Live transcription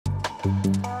Shit,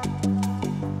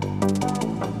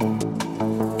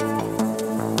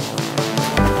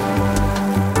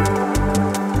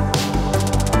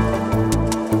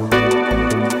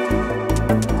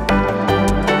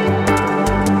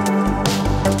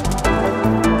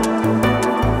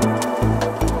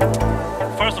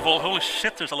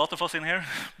 there's a lot of us in here,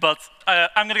 but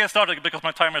I'm going to get started because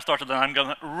my timer started and I'm going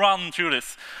to run through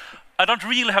this. I don't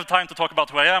really have time to talk about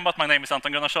who I am, but my name is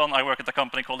Anton Gunnarsson. I work at a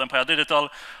company called Empire Digital.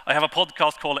 I have a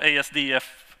podcast called ASDF,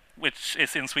 which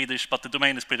is in Swedish, but the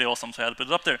domain is pretty awesome, so I had to put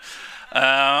it up there.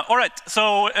 All right,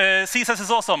 so CSS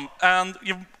is awesome, and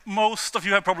most of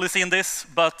you have probably seen this,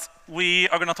 but we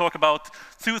are going to talk about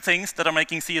two things that are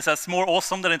making CSS more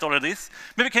awesome than it already is.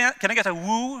 Maybe can I get a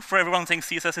woo for everyone who thinks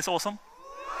CSS is awesome?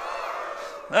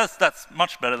 That's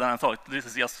much better than I thought. This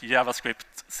is just JavaScript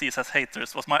CSS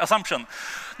haters, was my assumption.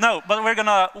 No, but we're going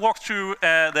to walk through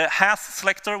the has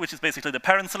selector, which is basically the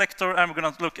parent selector, and we're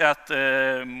going to look at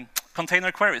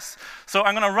container queries. So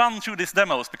I'm going to run through these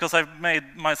demos because I've made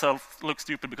myself look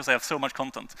stupid because I have so much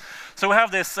content. So we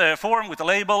have this form with a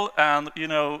label, and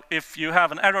if you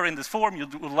have an error in this form, you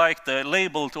would like the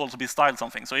label to also be styled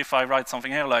something. So if I write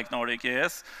something here like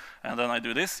Nordic.js, and then I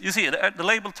do this, you see the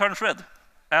label turns red,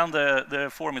 and the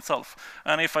form itself.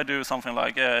 And if I do something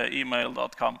like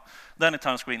email.com, then it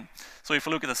turns green. So if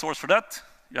you look at the source for that,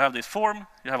 you have this form,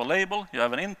 you have a label, you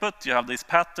have an input, you have this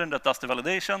pattern that does the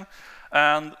validation,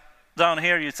 and down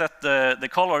here you set the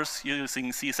colors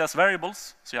using CSS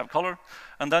variables, so you have color,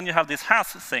 and then you have this has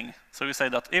thing. So you say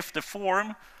that if the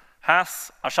form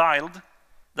has a child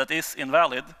that is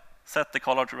invalid, set the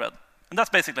color to red. And that's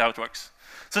basically how it works.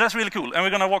 So that's really cool, and we're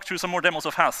going to walk through some more demos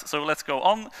of has. So let's go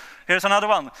on. Here's another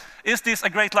one. Is this a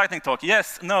great lightning talk?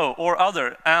 Yes, no, or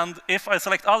other. And if I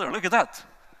select other, look at that.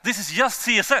 This is just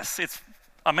CSS. It's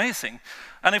amazing.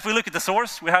 And if we look at the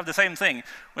source, we have the same thing.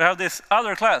 We have this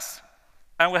other class,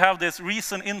 and we have this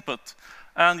reason input.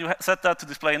 And you set that to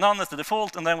display none as the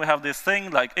default, and then we have this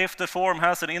thing like if the form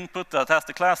has an input that has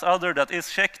the class other that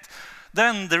is checked,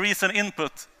 then the reason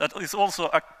input that is also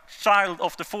a child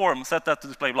of the form, set that to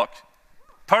display block.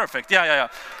 Perfect, yeah.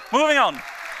 Moving on.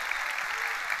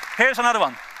 Here's another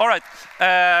one. All right,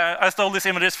 I stole these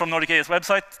images from Nordic.js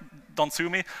website. Don't sue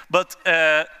me. But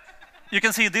you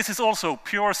can see this is also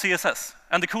pure CSS.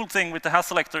 And the cool thing with the has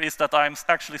selector is that I'm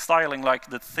actually styling like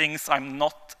the things I'm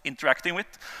not interacting with.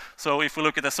 So if we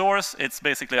look at the source, it's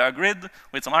basically a grid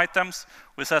with some items.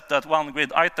 We set that one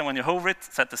grid item when you hover it,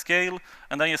 set the scale,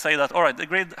 and then you say that, all right, the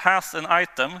grid has an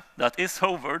item that is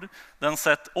hovered, then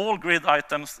set all grid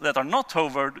items that are not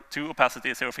hovered to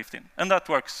opacity 0.15. And that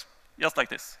works just like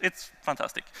this. It's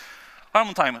fantastic. I'm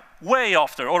on time, way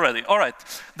after already. All right,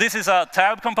 this is a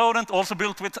tab component also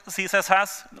built with CSS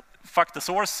has. Fuck the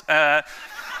source. I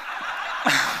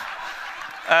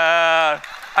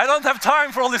don't have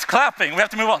time for all this clapping. We have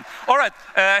to move on. All right,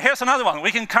 here's another one.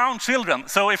 We can count children.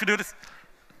 So if you do this,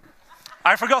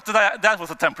 I forgot that was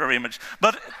a temporary image.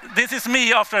 But this is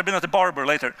me after I've been at the barber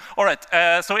later. All right,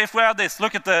 so if we add this,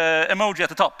 look at the emoji at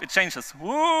the top. It changes.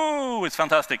 Woo, it's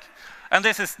fantastic. And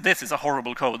this is a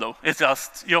horrible code, though. It's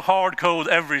just you hard code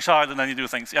every child and then you do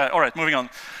things. Yeah, all right, moving on.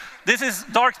 This is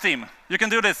dark theme. You can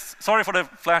do this. Sorry for the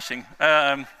flashing.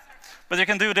 But you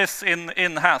can do this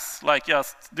in has, like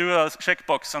just do a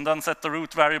checkbox and then set the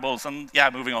root variables and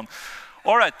yeah, moving on.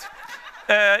 All right.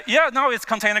 Yeah, now it's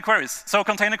container queries. So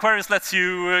container queries lets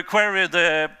you query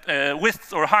the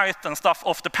width or height and stuff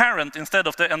of the parent instead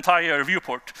of the entire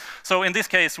viewport. So in this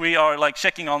case, we are like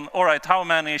checking on, all right, how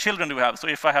many children do we have? So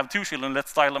if I have 2 children, let's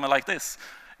style them like this.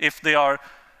 If they are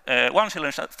 1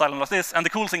 children, style them like this. And the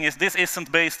cool thing is this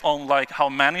isn't based on like how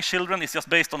many children, it's just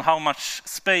based on how much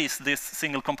space this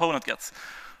single component gets.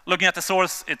 Looking at the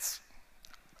source,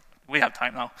 we have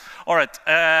time now. All right,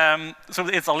 so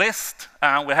it's a list,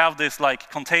 and we have this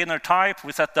like container type.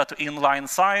 We set that to inline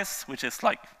size, which is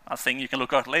like a thing you can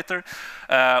look at later.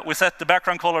 We set the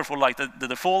background color for like the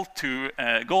default to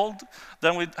gold.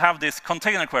 Then we have this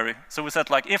container query. So we set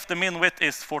like if the min width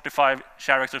is 45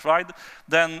 characters wide,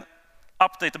 then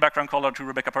update the background color to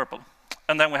Rebecca Purple.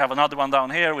 And then we have another one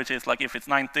down here, which is like if it's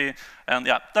 90. And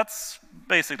yeah, that's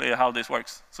basically how this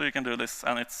works. So you can do this,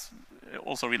 and it's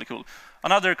also really cool.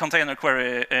 Another container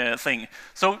query thing.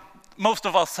 So most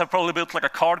of us have probably built like a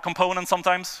card component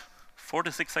sometimes.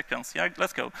 46 seconds, yeah,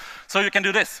 let's go. So you can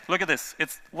do this, look at this.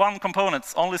 It's one component,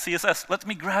 it's only CSS. Let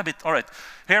me grab it, all right.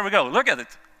 Here we go, look at it.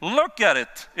 Look at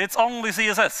it, it's only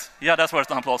CSS. Yeah, that's worth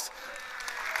an applause.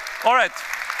 All right.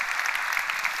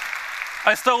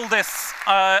 I stole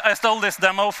this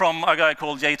demo from a guy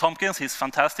called Jay Tompkins. He's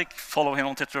fantastic. Follow him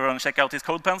on Twitter and check out his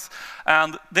code pens.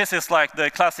 And this is like the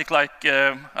classic, like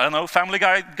I don't know, Family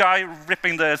guy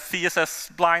ripping the CSS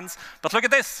blinds. But look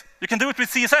at this. You can do it with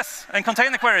CSS and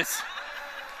container queries.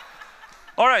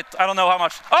 All right. I don't know how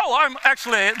much. Oh, I'm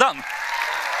actually done.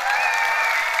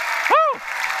 Woo!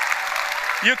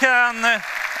 You can.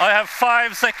 I have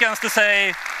 5 seconds to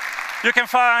say. You can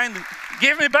find.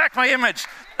 Give me back my image.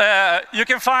 You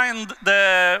can find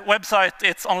the website.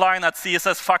 It's online at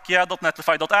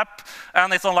cssfuckyeah.netlify.app,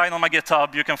 and it's online on my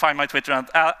GitHub. You can find my Twitter and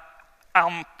I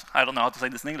don't know how to say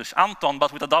this in English. Anton,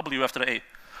 but with a W after the A.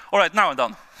 All right, now I'm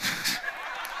done.